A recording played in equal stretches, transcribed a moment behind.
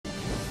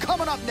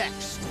Coming up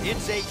next,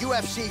 it's a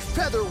UFC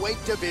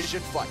Featherweight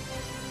division fight.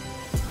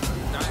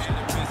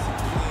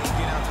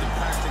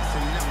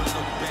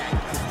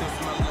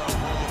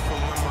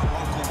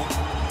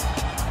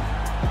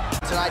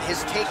 Tonight,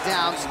 his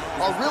takedowns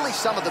are really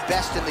some of the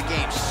best in the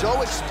game.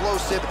 So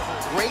explosive,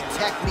 great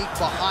technique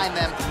behind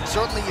them.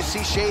 Certainly you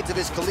see shades of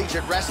his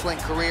collegiate wrestling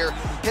career.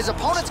 His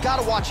opponent's got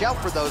to watch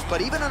out for those,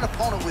 but even an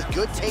opponent with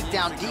good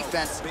takedown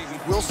defense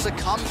will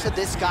succumb to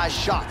this guy's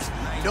shots.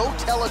 No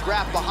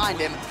telegraph behind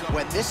him.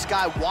 When this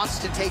guy wants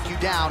to take you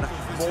down,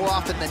 more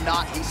often than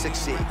not, he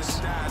succeeds.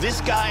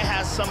 This guy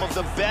has some of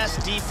the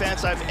best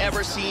defense I've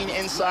ever seen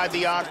inside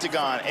the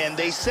octagon, and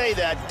they say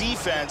that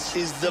defense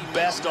is the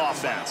best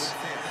offense.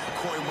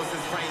 Corey was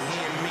his right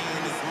hand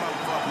man, his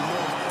mother up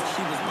north.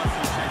 She was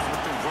busting checks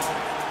with the rope.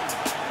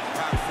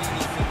 Pop me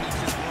just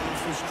wanted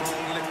some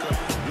strong liquor.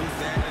 Lose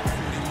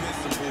attitude,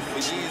 invincible.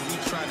 For years he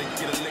tried to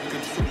get a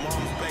liquor too.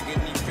 Mom's begging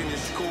he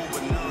finished school,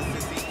 but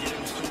nonsense he get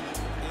him too.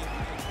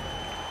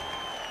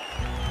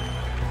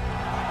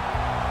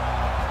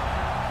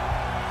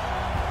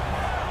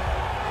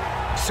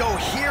 So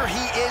here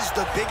he is,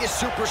 the biggest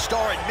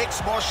superstar in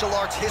mixed martial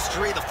arts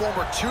history, the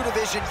former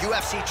two-division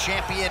UFC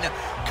champion,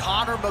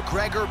 Conor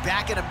McGregor,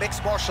 back in a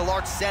mixed martial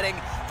arts setting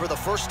for the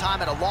first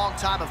time in a long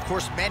time. Of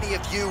course, many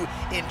of you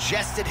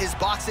ingested his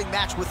boxing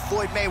match with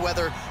Floyd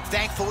Mayweather.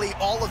 Thankfully,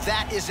 all of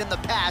that is in the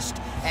past,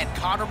 and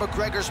Conor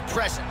McGregor's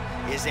present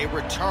is a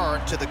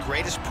return to the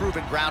greatest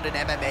proving ground in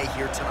MMA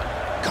here tonight.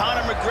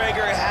 Conor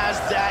McGregor has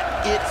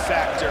that it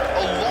factor,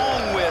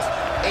 along with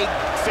a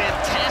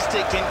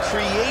fantastic and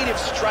creative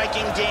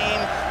striking game,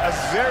 a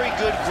very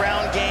good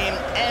ground game,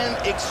 and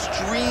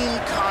extreme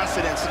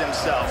confidence in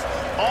himself.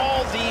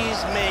 All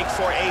these make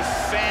for a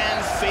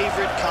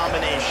fan-favorite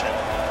combination.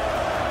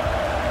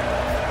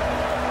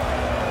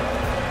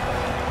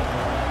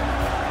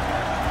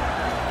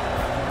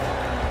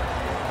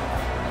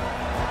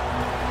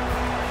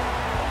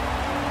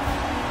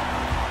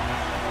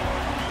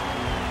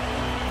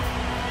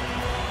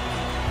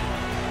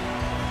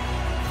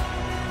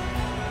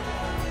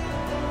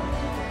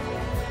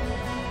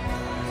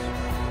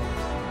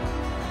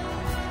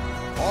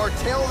 Our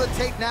tale of the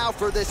tape now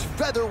for this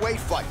featherweight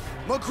fight.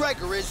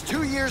 McGregor is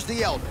 2 years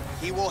the elder.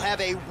 He will have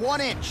a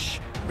 1-inch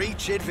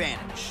reach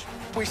advantage.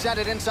 We send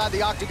it inside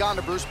the octagon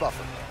to Bruce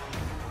Buffer.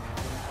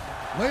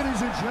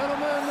 Ladies and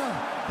gentlemen,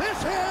 this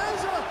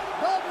is the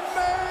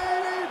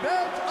main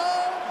event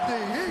of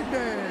the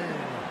evening.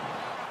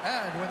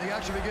 And when the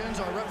action begins,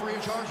 our referee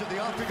in charge of the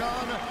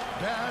octagon,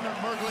 Dan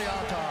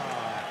Mergliata.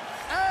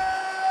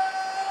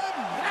 And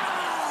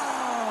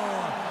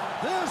now,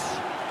 this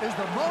is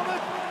the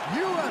moment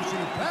UFC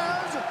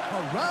fans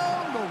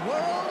around the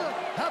world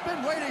have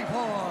been waiting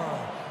for.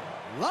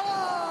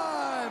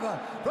 Live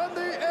from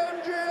the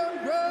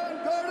MGM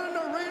Grand Garden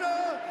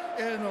Arena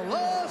in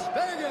Las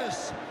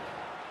Vegas.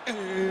 It's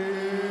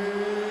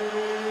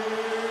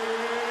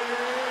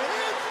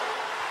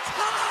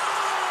time!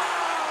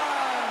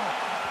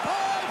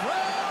 5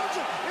 rounds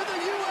in the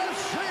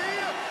UFC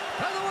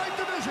Featherweight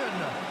division.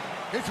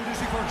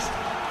 Introducing first,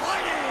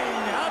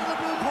 fighting out of the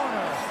blue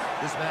corner.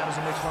 This man is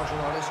a mixed martial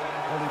artist,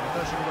 holding a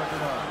professional record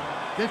of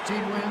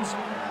 15 wins,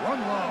 1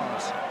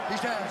 loss. He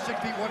stands 6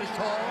 feet 1 inch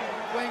tall,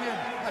 weighing in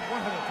at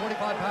 145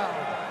 pounds.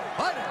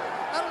 Fighting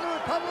out of the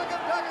Republic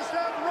of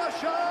Dagestan,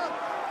 Russia,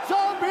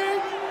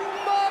 Zabit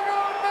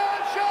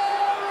Magomedsharipov.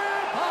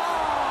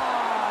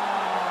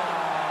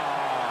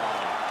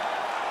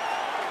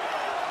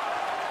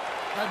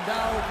 And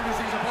now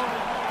introducing his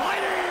opponent,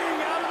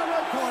 fighting out of the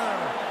red corner.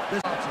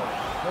 This boxer,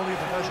 holding a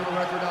professional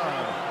record of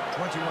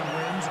 21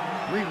 wins,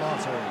 3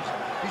 losses.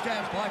 He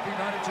stands 5 feet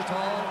 9 inches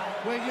tall,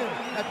 weighing in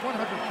at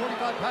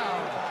 145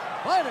 pounds.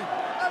 Fighting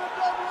out of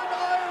Dublin,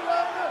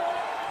 Ireland,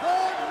 the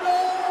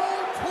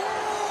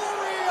notorious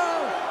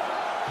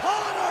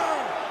Conor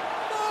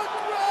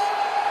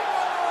McGregor!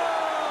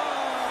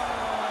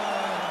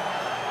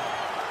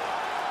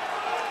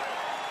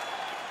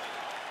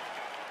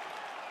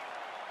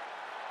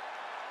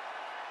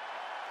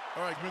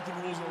 All right, commit to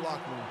the rules of the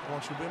locker room. I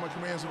want you to obey my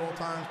commands at all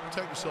times,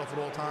 protect yourself at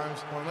all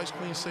times. I want a nice,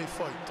 clean, safe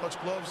fight.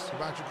 Touch gloves,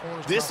 back your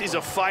corners. This is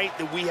a fight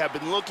that we have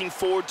been looking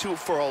forward to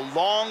for a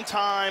long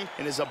time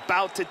and is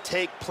about to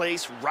take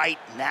place right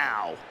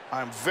now.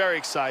 I'm very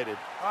excited.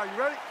 All right,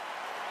 you ready?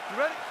 You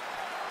ready?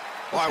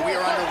 All right, we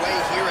are underway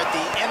here at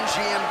the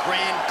MGM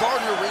Grand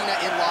Garden Arena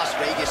in Las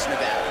Vegas,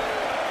 Nevada.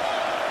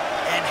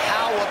 And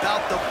how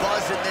about the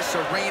buzz in this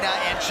arena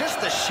and just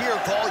the sheer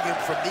volume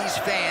from these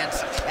fans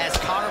as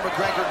Conor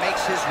McGregor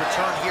makes his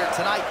return here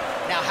tonight.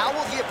 Now, how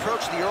will he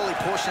approach the early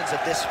portions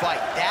of this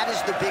fight? That is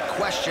the big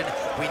question.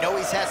 We know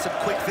he's had some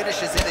quick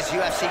finishes in his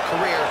UFC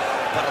career,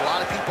 but a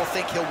lot of people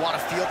think he'll want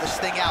to feel this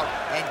thing out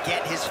and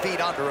get his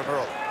feet under him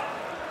early.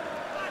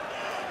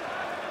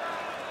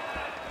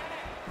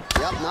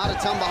 Yep, not a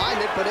ton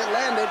behind it, but it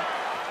landed.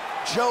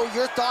 Joe,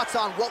 your thoughts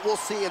on what we'll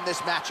see in this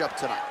matchup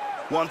tonight?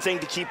 One thing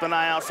to keep an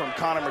eye out from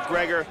Conor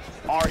McGregor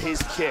are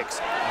his kicks.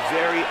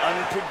 Very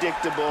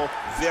unpredictable,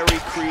 very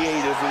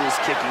creative with his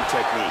kicking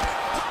technique.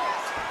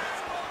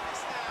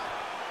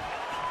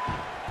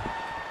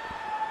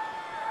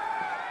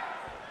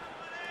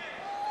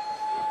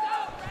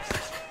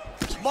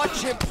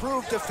 Much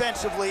improved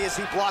defensively as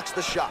he blocks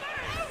the shot.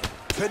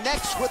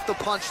 Connects with the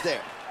punch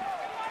there.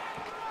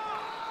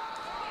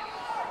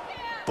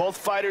 Both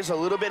fighters a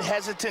little bit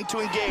hesitant to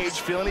engage,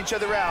 feeling each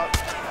other out.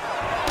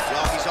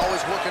 Well, he's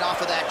always working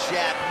off of that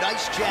jab.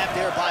 Nice jab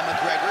there by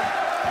McGregor.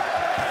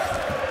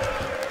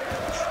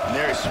 And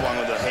there he swung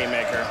with a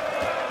haymaker.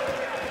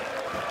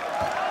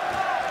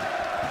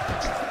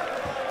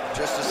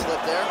 Just a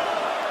slip there.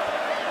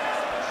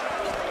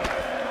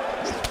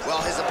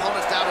 Well, his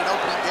opponent found an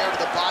opening there to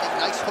the body.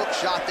 Nice hook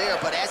shot there,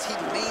 but as he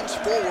leans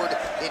forward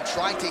in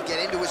trying to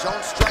get into his own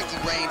striking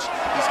range,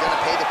 he's going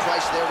to pay the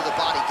price there to the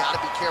body. Got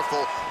to be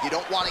careful. You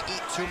don't want to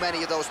eat too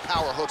many of those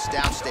power hooks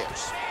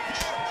downstairs.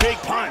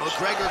 Big punch.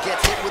 McGregor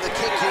gets hit with a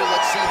kick here.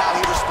 Let's see how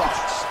he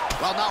responds.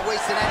 Well, not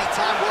wasting any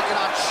time working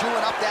on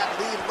chewing up that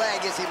lead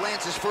leg as he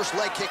lands his first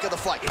leg kick of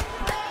the fight.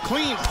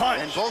 Clean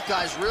punch. And both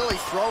guys really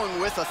throwing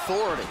with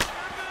authority.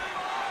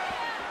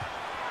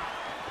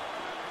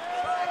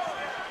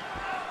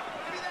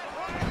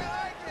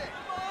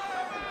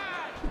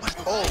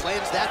 Oh,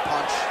 lands that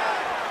punch.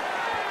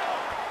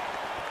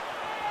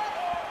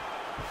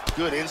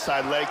 Good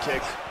inside leg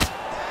kick.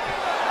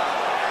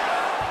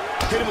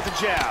 Hit him with the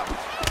jab.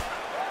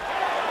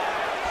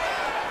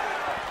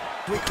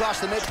 We cross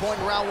the midpoint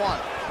in round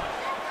one.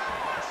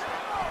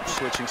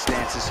 Switching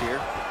stances here.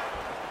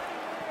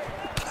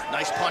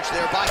 Nice punch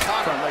there by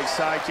Conor. Front leg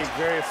side kick,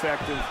 very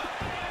effective.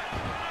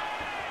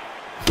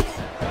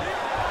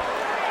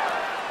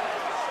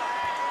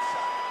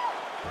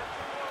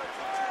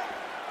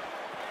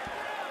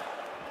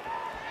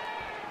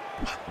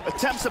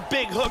 Attempts a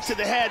big hook to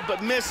the head,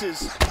 but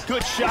misses.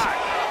 Good shot.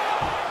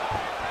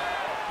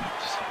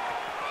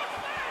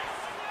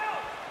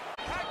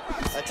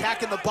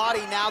 Attacking the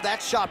body now,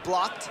 that shot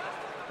blocked.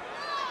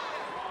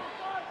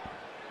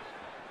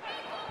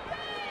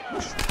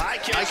 High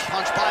kick. Nice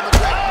punch by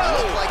McGregor.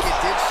 Looked like it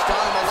did stun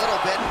him a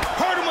little bit.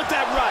 Hurt him with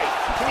that right.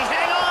 Can he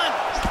hang on?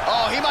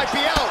 Oh, he might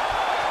be out.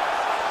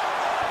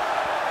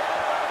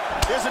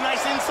 There's a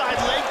nice inside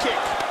leg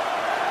kick.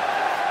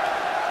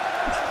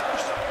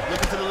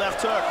 Looking to the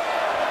left hook.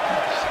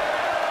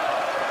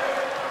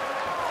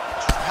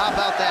 How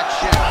about that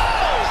jab?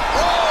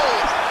 Oh!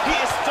 He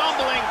is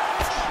stumbling.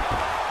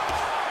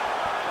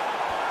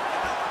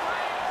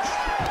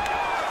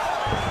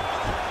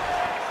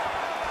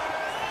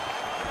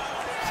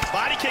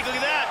 Body kick, look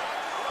at that.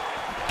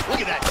 Look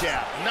at that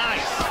jab.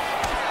 Nice.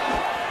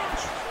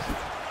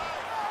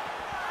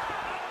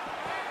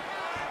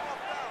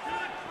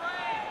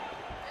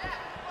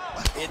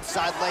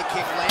 Inside leg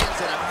kick lands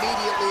and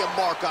immediately a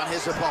mark on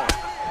his opponent.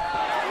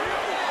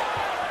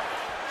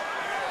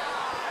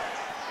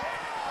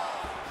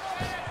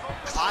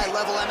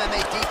 High-level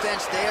MMA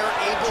defense there,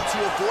 able to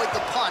avoid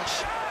the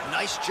punch.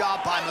 Nice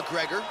job by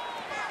McGregor.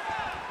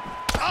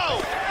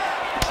 Oh!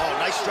 Oh,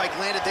 nice strike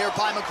landed there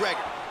by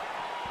McGregor.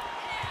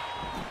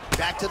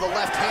 Back to the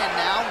left hand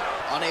now,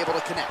 unable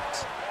to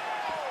connect.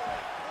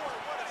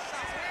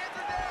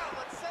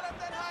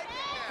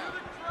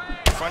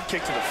 Front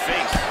kick to the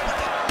face.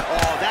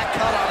 Oh, that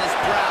cut on his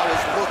brow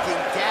is looking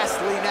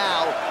ghastly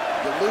now.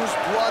 You lose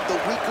blood, the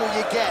weaker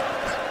you get.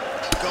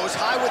 Goes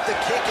high with the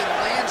kick and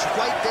lands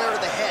right there to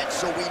the head.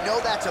 So we know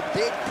that's a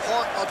big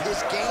part of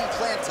his game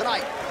plan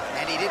tonight.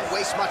 And he didn't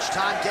waste much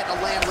time getting a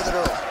land with it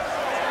early.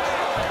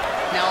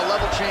 Now a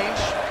level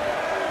change.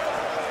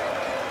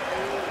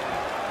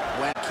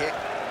 Went kick.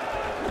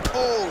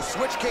 Oh,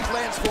 switch kick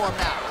lands for him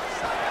now.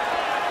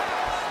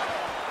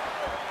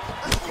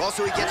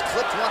 Also, he gets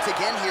clipped once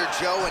again here,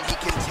 Joe, and he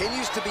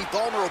continues to be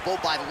vulnerable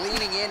by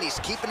leaning in. He's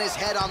keeping his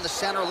head on the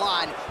center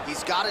line.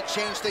 He's got to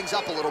change things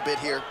up a little bit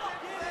here.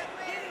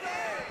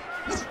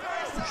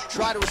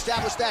 Try to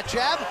establish that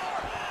jab.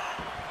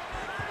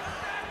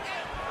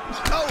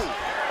 Oh!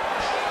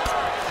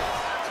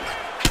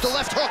 The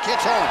left hook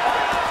hits home.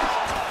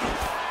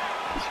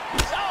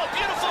 Oh,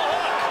 beautiful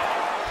hook!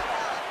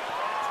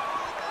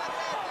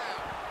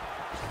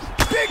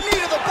 Big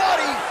knee to the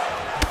body.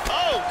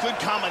 Oh, good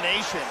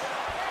combination.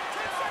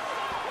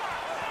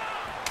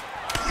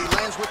 He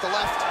lands with the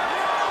left.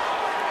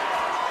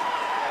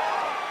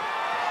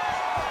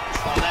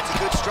 Oh, that's a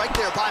good strike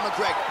there by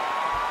McGregor.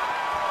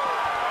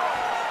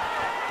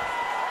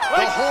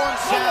 The horn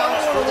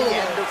sounds for the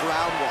end of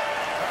round one.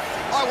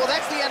 All right, well,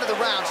 that's the end of the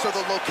round, so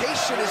the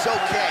location is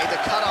okay, the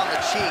cut on the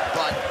cheek,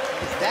 but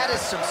that is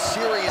some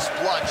serious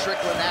blood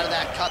trickling out of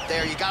that cut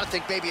there. You got to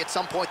think maybe at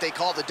some point they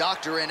call the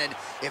doctor in, and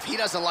if he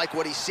doesn't like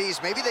what he sees,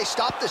 maybe they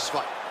stop this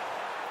fight.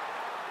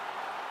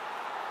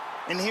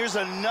 And here's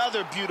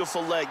another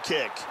beautiful leg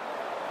kick.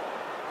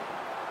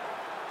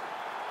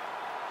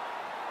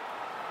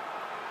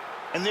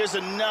 And there's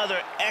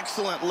another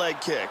excellent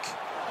leg kick.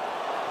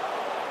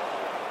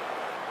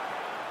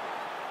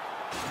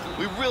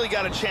 We really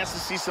got a chance to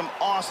see some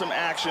awesome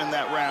action in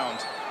that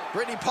round.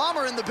 Brittany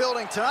Palmer in the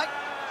building tonight.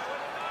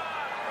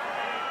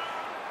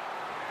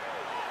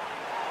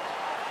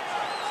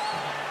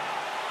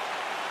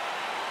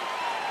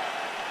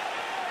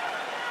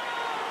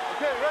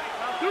 Okay, ready?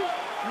 Round two.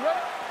 You ready?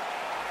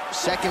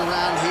 Second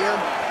round here.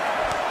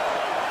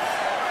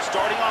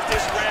 starting off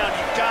this round,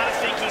 you've got to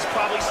think he's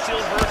probably still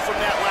hurt from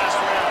that last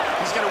round.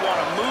 He's going to want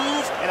to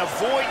move and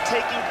avoid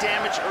taking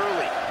damage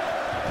early.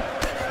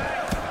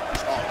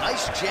 Oh,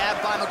 nice jab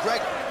by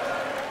McGregor.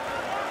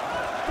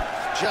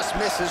 Just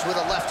misses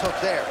with a left hook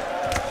there.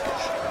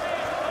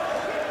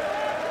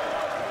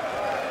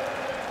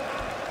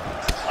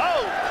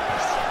 Oh!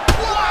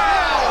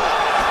 Wow!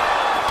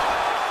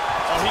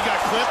 Oh, he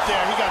got clipped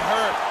there. He got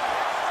hurt.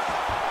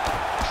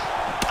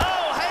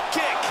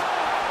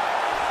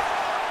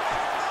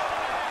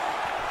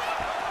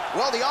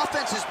 Well, the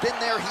offense has been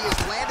there. He is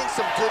landing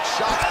some good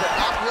shots, but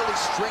not really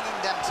stringing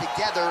them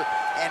together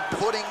and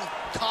putting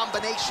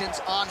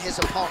combinations on his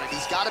opponent.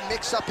 He's got to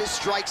mix up his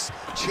strikes,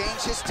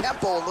 change his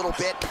tempo a little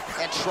bit,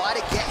 and try to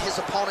get his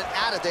opponent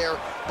out of there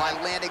by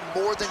landing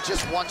more than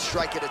just one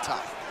strike at a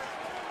time.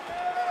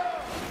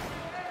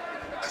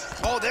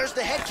 Oh, there's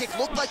the head kick.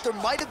 Looked like there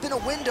might have been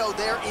a window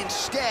there.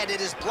 Instead, it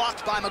is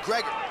blocked by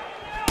McGregor.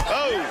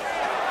 Oh!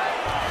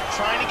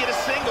 Trying to get a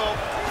single.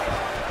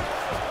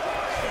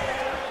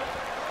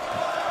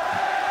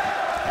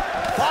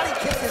 Body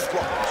kick is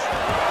blocked.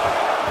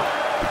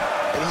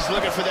 And he's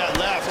looking for that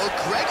left.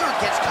 McGregor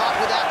gets caught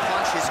with that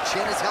punch. His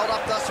chin is held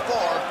up thus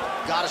far.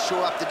 Got to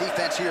shore up the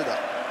defense here, though.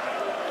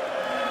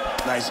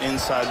 Nice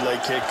inside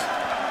leg kick.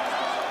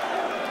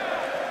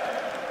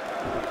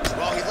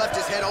 Well, he left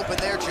his head open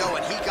there, Joe,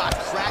 and he got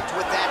cracked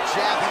with that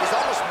jab. He was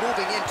almost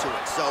moving into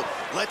it. So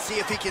let's see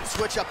if he can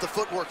switch up the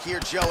footwork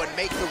here, Joe, and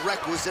make the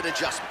requisite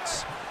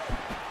adjustments.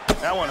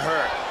 That one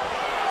hurt.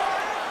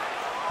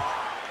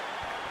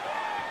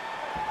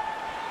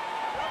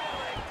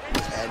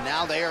 And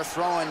now they are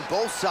throwing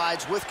both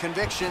sides with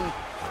conviction.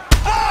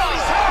 Oh,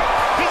 he's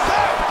hurt! He's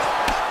hurt!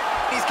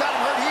 He's got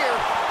him hurt here.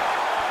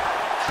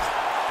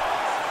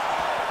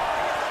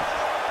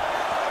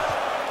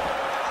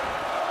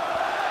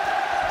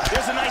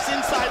 There's a nice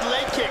inside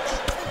leg kick.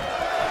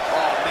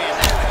 Oh, man,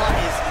 that cut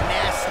is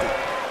nasty.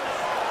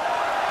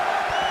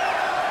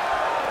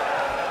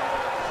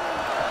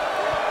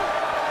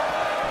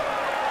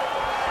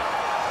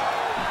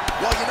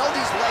 Well, you know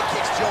these leg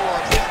kicks, Joe, are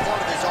a big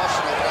part of his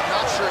arsenal, but I'm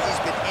not sure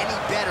he's been any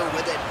better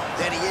with it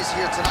than he is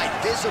here tonight.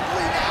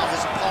 Visibly now,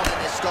 his opponent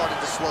has started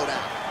to slow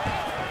down.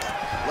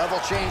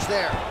 Level change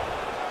there.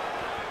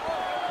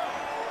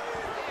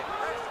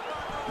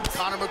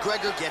 Conor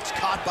McGregor gets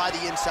caught by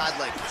the inside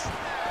leg kick.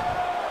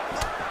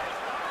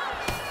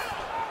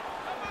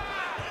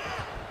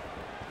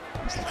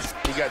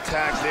 He got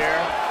tagged there.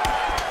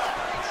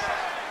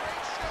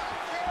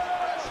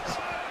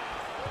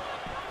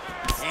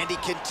 And he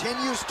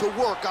continues to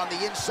work on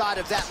the inside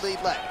of that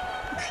lead leg.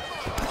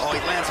 Oh, he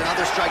lands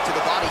another strike to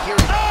the body here.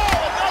 Oh,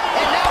 another one!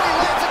 And now he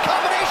lands a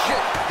combination.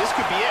 This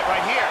could be it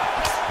right here.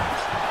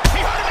 He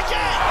hurt him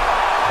again!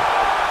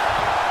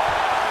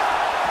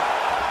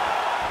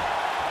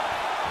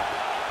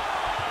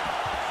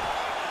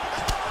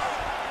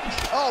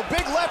 Oh,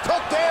 big left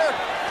hook there.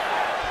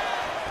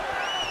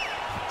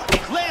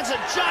 Lands a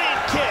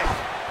giant kick.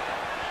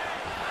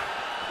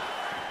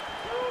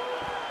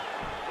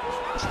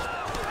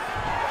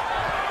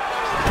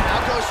 Now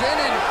goes in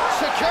and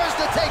secures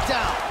the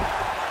takedown.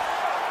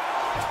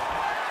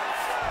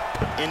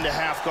 Into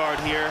half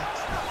guard here.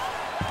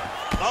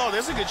 Oh,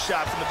 there's a good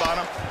shot from the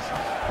bottom.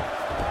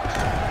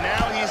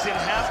 Now he's in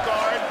half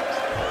guard.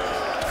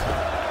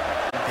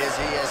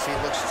 Busy as he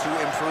looks to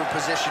improve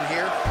position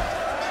here.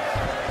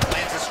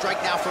 Lands a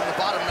strike now from the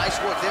bottom. Nice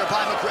work there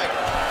by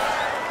McGregor.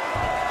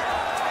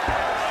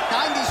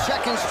 90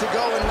 seconds to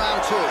go in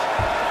round two.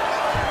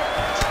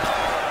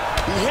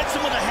 He hits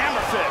him with a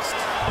hammer fist.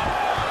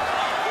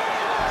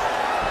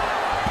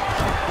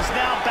 He's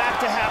now back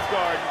to half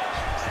guard.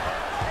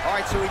 All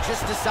right, so he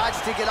just decides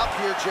to get up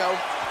here, Joe.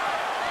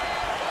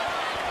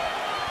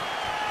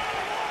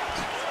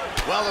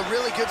 Well, a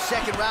really good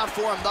second round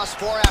for him thus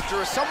far. After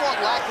a somewhat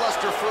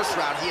lackluster first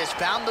round, he has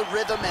found the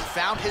rhythm and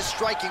found his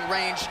striking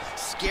range.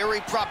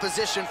 Scary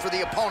proposition for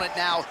the opponent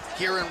now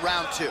here in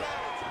round two.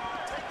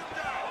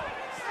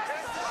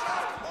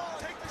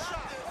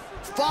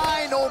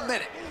 Final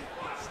minute.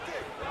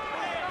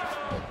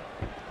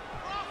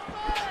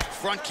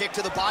 Front kick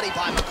to the body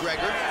by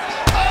McGregor.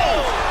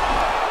 Oh!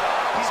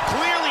 He's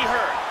clearly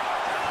hurt.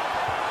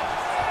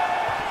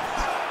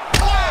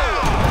 Oh!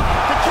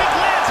 The kick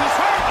lands. He's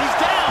hurt. He's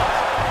down.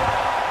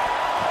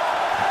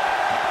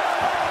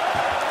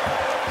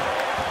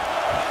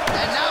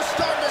 And now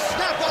starting to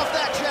snap off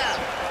that jab.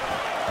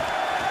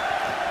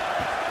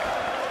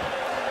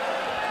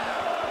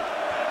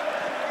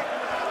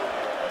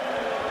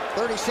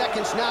 .30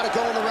 seconds now to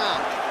go in the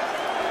round.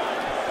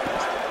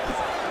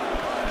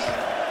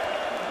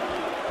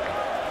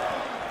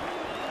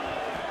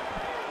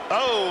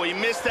 Oh, he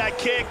missed that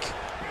kick.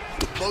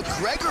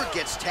 McGregor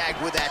gets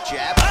tagged with that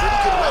jab. Pretty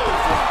good weapon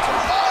for him,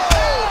 too.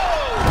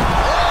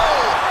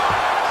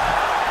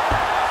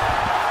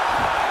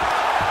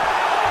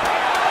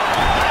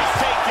 Nice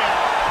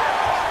takedown.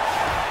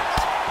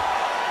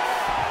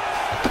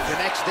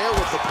 Connects there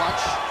with the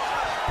punch.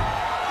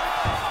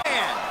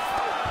 And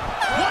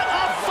what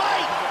a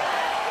fight!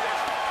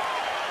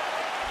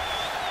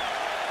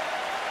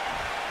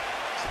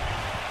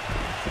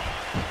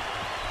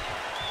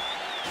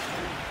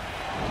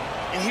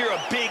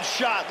 big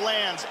shot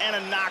lands and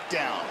a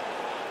knockdown.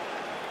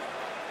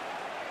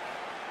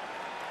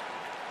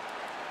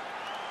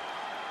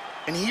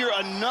 And here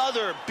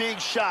another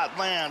big shot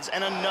lands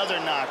and another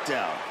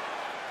knockdown.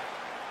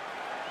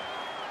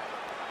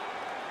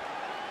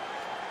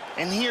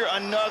 And here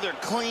another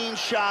clean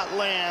shot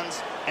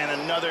lands and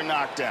another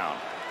knockdown.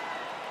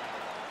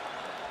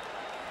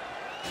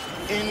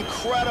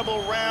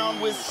 Incredible round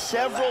with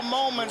several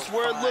moments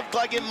where it looked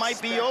like it might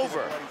be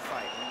over.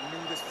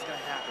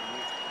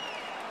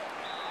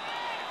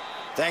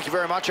 Thank you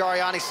very much.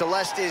 Ariane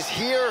Celeste is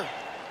here.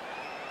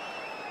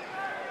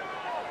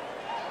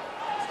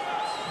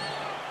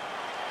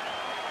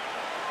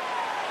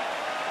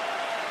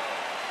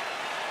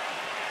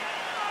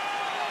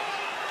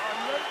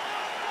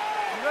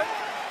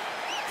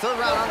 Third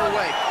round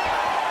underway.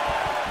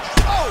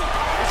 Oh,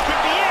 this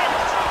could be it.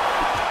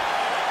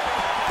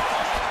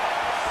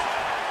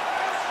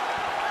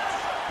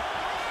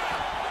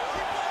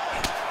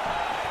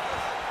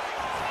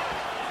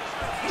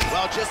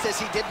 Well, just as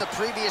he did in the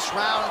previous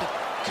round,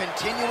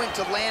 continuing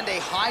to land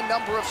a high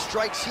number of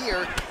strikes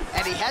here,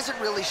 and he hasn't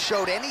really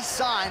showed any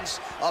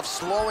signs of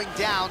slowing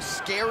down.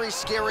 Scary,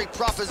 scary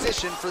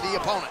proposition for the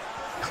opponent.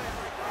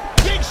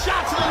 Big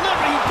shot to the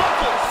liver, he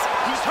buckles.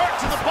 He's hurt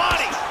to the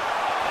body.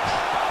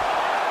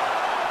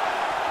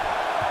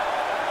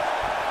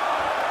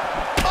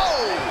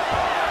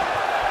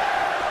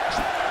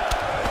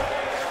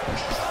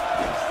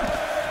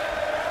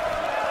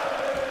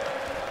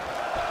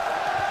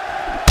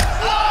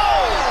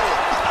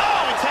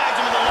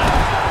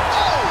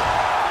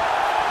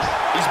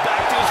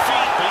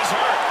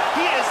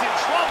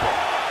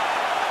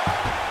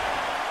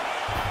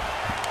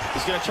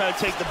 He's gonna try to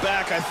take the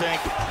back, I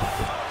think.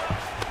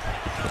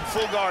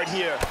 Full guard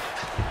here.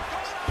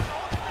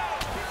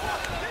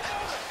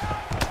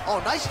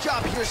 Oh, nice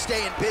job here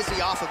staying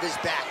busy off of his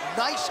back.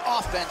 Nice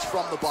offense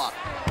from the bottom.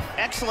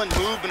 Excellent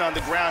movement on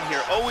the ground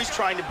here, always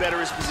trying to better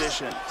his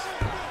position.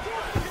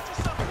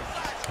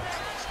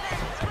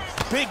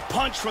 Big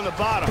punch from the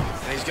bottom.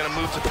 And he's gonna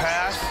move to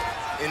pass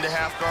into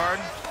half guard.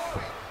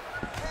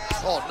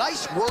 Oh,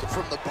 nice work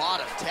from the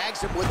bottom. Tags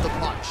him with the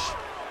punch.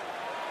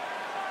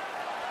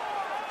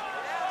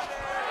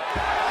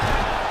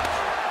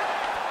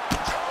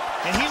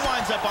 And he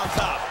winds up on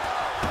top.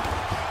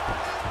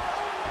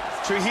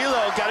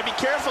 Trujillo got to be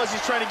careful as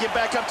he's trying to get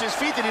back up to his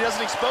feet that he doesn't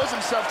expose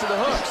himself to the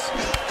hooks.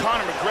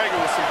 Conor McGregor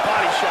with some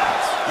body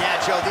shots. Yeah,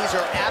 Joe, these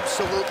are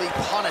absolutely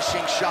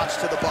punishing shots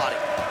to the body.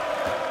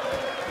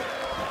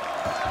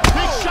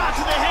 Big shot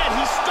to the head.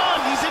 He's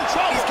stunned. He's in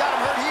trouble. He's got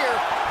him hurt here.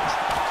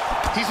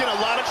 He's in a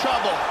lot of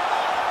trouble.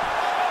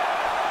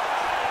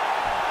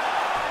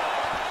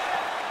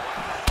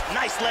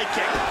 Nice leg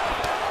kick.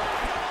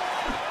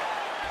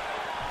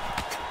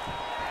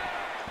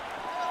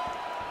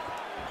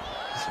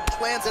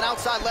 Lands an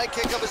outside leg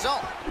kick of his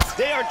own.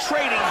 They are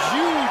trading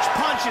huge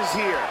punches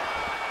here.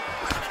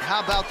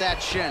 How about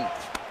that shin?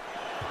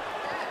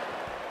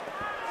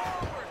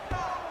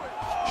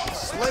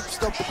 Slips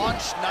the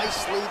punch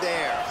nicely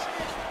there.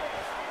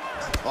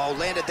 Oh,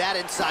 landed that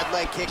inside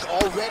leg kick.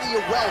 Already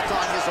a welt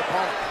on his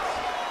opponent.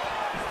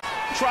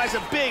 Tries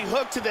a big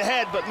hook to the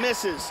head, but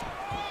misses.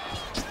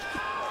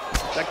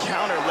 The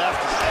counter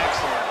left is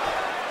excellent.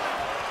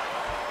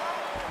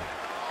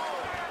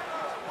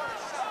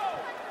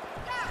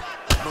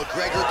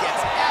 McGregor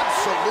gets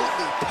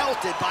absolutely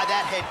pelted by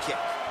that head kick.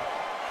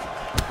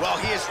 Well,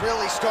 he is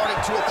really starting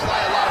to apply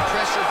a lot of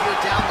pressure here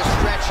down the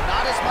stretch.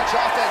 Not as much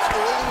offense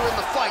earlier in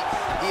the fight.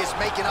 He is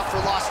making up for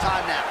lost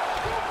time now.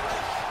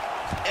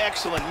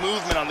 Excellent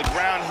movement on the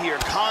ground here.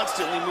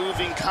 Constantly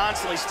moving,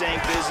 constantly staying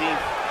busy.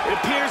 It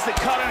appears the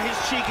cut on his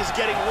cheek is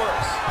getting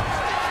worse.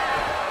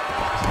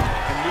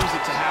 And moves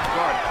it to half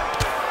guard.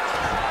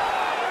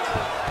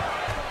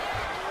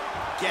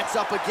 Gets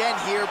up again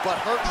here, but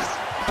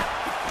hurting.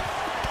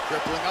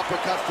 Crippling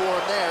uppercut for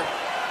him there.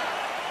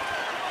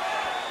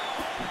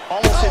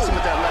 Almost hits him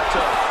with that left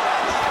hook.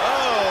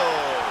 Oh,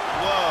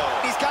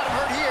 whoa. He's got him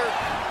hurt here.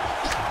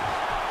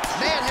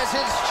 Man, has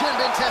his chin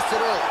been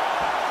tested early.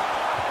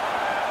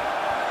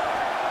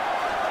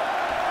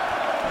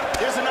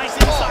 There's a nice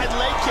inside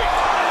leg kick.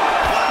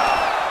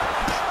 Wow.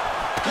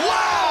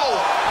 Wow!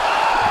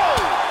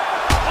 Oh!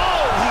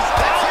 Oh, he's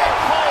out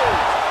cold.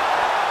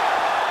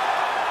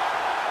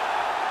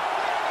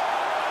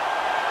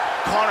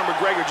 Conor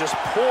McGregor just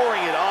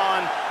pouring it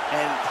on,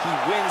 and he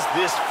wins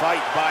this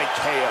fight by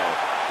KO.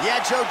 Yeah,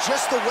 Joe,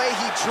 just the way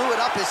he drew it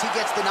up as he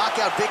gets the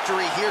knockout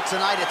victory here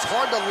tonight, it's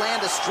hard to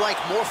land a strike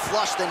more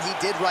flush than he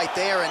did right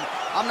there, and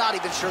I'm not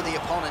even sure the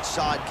opponent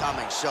saw it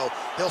coming. So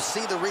he'll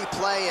see the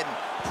replay and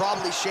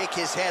probably shake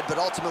his head, but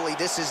ultimately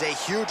this is a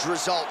huge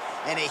result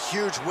and a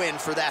huge win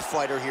for that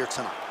fighter here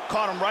tonight.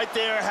 Caught him right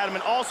there, had him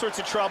in all sorts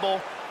of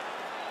trouble.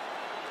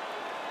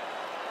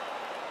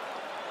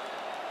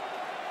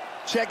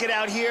 Check it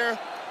out here.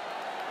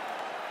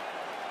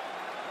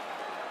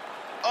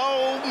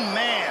 Oh,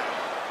 man.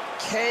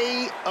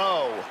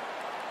 KO.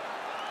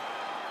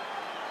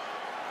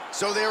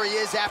 So there he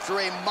is after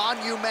a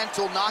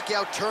monumental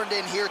knockout turned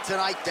in here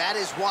tonight. That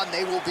is one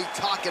they will be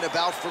talking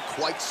about for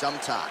quite some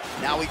time.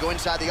 Now we go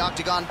inside the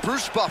octagon.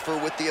 Bruce Buffer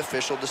with the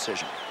official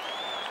decision.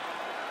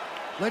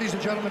 Ladies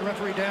and gentlemen,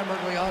 referee Dan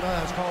Mergliata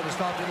has called a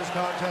stop to this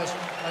contest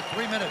at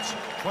 3 minutes,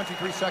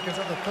 23 seconds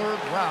of the third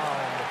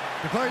round,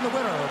 declaring the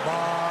winner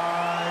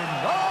by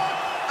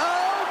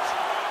knockout,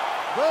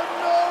 the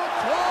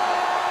notorious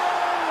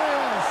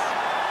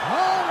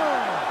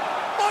Conor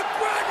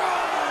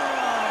McGregor!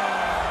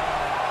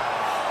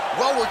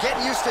 Well, we're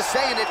getting used to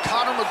saying it.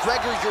 Conor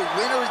McGregor, your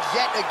winner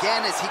yet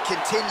again as he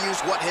continues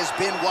what has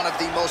been one of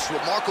the most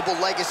remarkable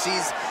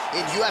legacies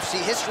in UFC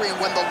history. And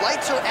when the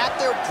lights are at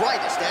their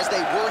brightest, as they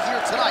were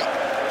here tonight,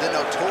 the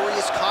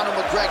notorious Conor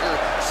McGregor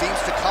seems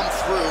to come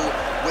through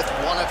with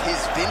one of his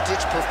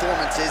vintage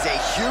performances. A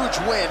huge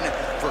win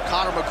for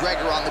Conor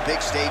McGregor on the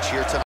big stage here tonight.